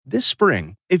This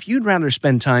spring, if you'd rather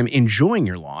spend time enjoying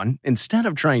your lawn instead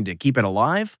of trying to keep it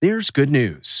alive, there's good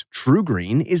news.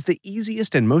 TruGreen is the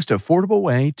easiest and most affordable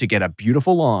way to get a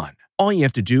beautiful lawn. All you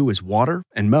have to do is water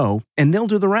and mow, and they'll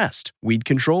do the rest. Weed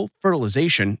control,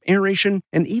 fertilization, aeration,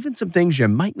 and even some things you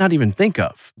might not even think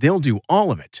of. They'll do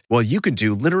all of it, while you can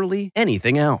do literally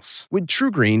anything else. With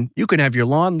TruGreen, you can have your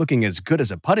lawn looking as good as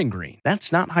a putting green.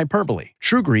 That's not hyperbole.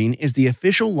 TruGreen is the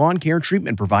official lawn care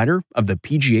treatment provider of the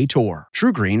PGA Tour.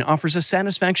 TruGreen offers a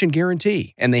satisfaction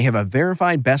guarantee, and they have a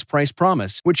verified best price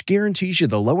promise, which guarantees you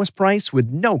the lowest price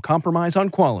with no compromise on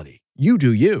quality. You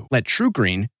do you. Let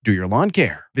TruGreen do your lawn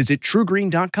care. Visit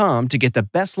TruGreen.com to get the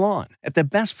best lawn at the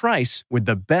best price with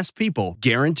the best people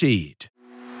guaranteed.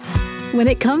 When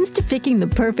it comes to picking the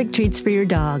perfect treats for your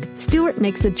dog, Stewart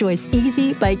makes the choice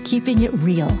easy by keeping it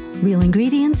real. Real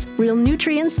ingredients, real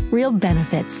nutrients, real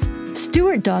benefits.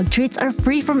 Stewart dog treats are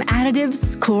free from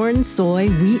additives, corn, soy,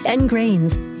 wheat, and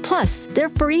grains. Plus, they're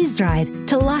freeze-dried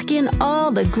to lock in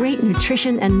all the great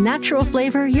nutrition and natural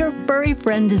flavor your furry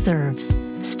friend deserves.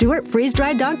 Stewart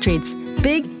freeze-dried dog treats.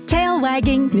 Big,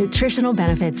 tail-wagging nutritional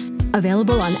benefits.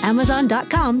 Available on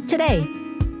Amazon.com today.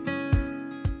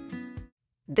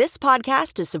 This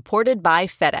podcast is supported by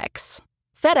FedEx.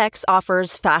 FedEx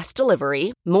offers fast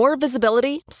delivery, more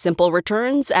visibility, simple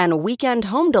returns, and weekend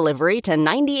home delivery to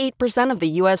 98% of the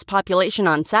U.S. population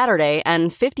on Saturday and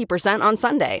 50% on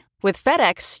Sunday. With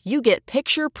FedEx, you get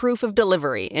picture proof of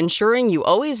delivery, ensuring you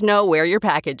always know where your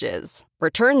package is.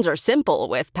 Returns are simple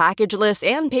with packageless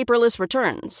and paperless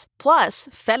returns. Plus,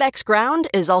 FedEx Ground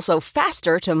is also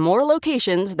faster to more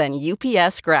locations than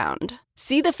UPS Ground.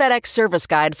 See the FedEx service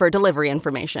guide for delivery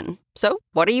information. So,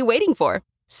 what are you waiting for?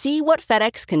 See what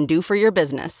FedEx can do for your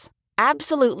business.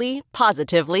 Absolutely,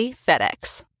 positively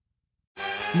FedEx.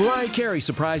 Mariah Carey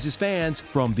surprises fans.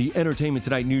 From the Entertainment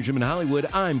Tonight newsroom in Hollywood,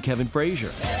 I'm Kevin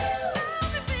Frazier.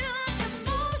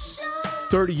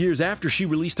 30 years after she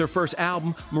released her first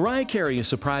album, Mariah Carey is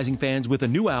surprising fans with a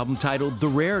new album titled The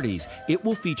Rarities. It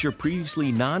will feature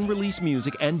previously non-released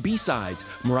music and B-sides.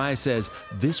 Mariah says,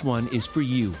 "This one is for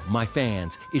you, my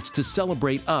fans. It's to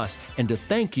celebrate us and to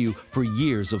thank you for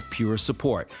years of pure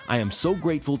support. I am so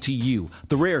grateful to you."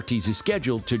 The Rarities is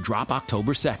scheduled to drop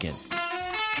October 2nd.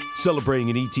 Celebrating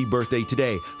an E.T. birthday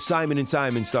today, Simon &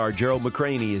 Simon star Gerald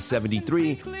McCraney is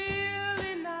 73.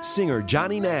 Singer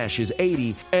Johnny Nash is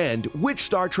 80, and which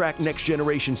Star Trek Next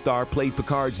Generation star played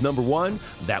Picard's number one?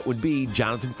 That would be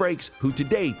Jonathan Frakes, who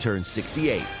today turns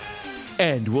 68.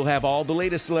 And we'll have all the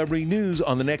latest celebrity news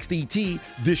on the next ET.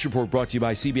 This report brought to you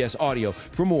by CBS Audio.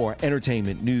 For more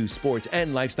entertainment, news, sports,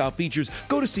 and lifestyle features,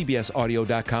 go to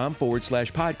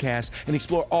cbsaudio.com/podcast and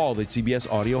explore all that CBS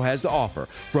Audio has to offer.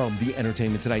 From the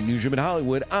Entertainment Tonight newsroom in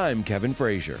Hollywood, I'm Kevin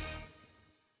Frazier.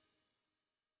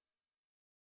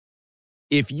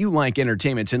 If you like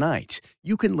Entertainment Tonight,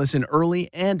 you can listen early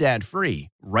and ad-free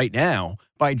right now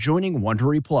by joining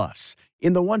Wondery Plus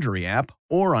in the Wondery app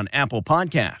or on Apple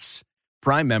Podcasts.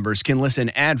 Prime members can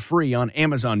listen ad-free on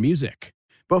Amazon Music.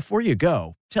 Before you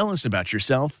go, tell us about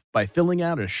yourself by filling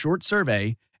out a short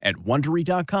survey at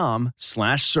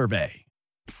Wondery.com/survey.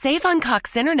 Save on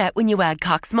Cox Internet when you add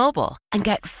Cox Mobile and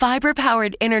get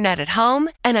fiber-powered internet at home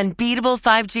and unbeatable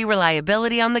 5G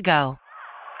reliability on the go.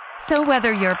 So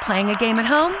whether you're playing a game at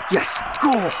home, yes,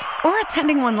 cool, or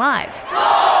attending one live,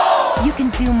 you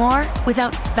can do more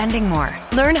without spending more.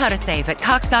 Learn how to save at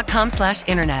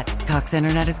cox.com/internet. Cox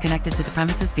Internet is connected to the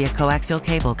premises via coaxial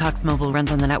cable. Cox Mobile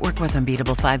runs on the network with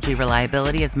unbeatable 5G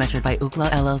reliability as measured by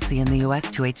Ookla LLC in the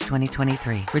U.S. to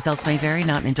H2023. Results may vary,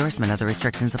 not an endorsement. Other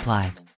restrictions apply.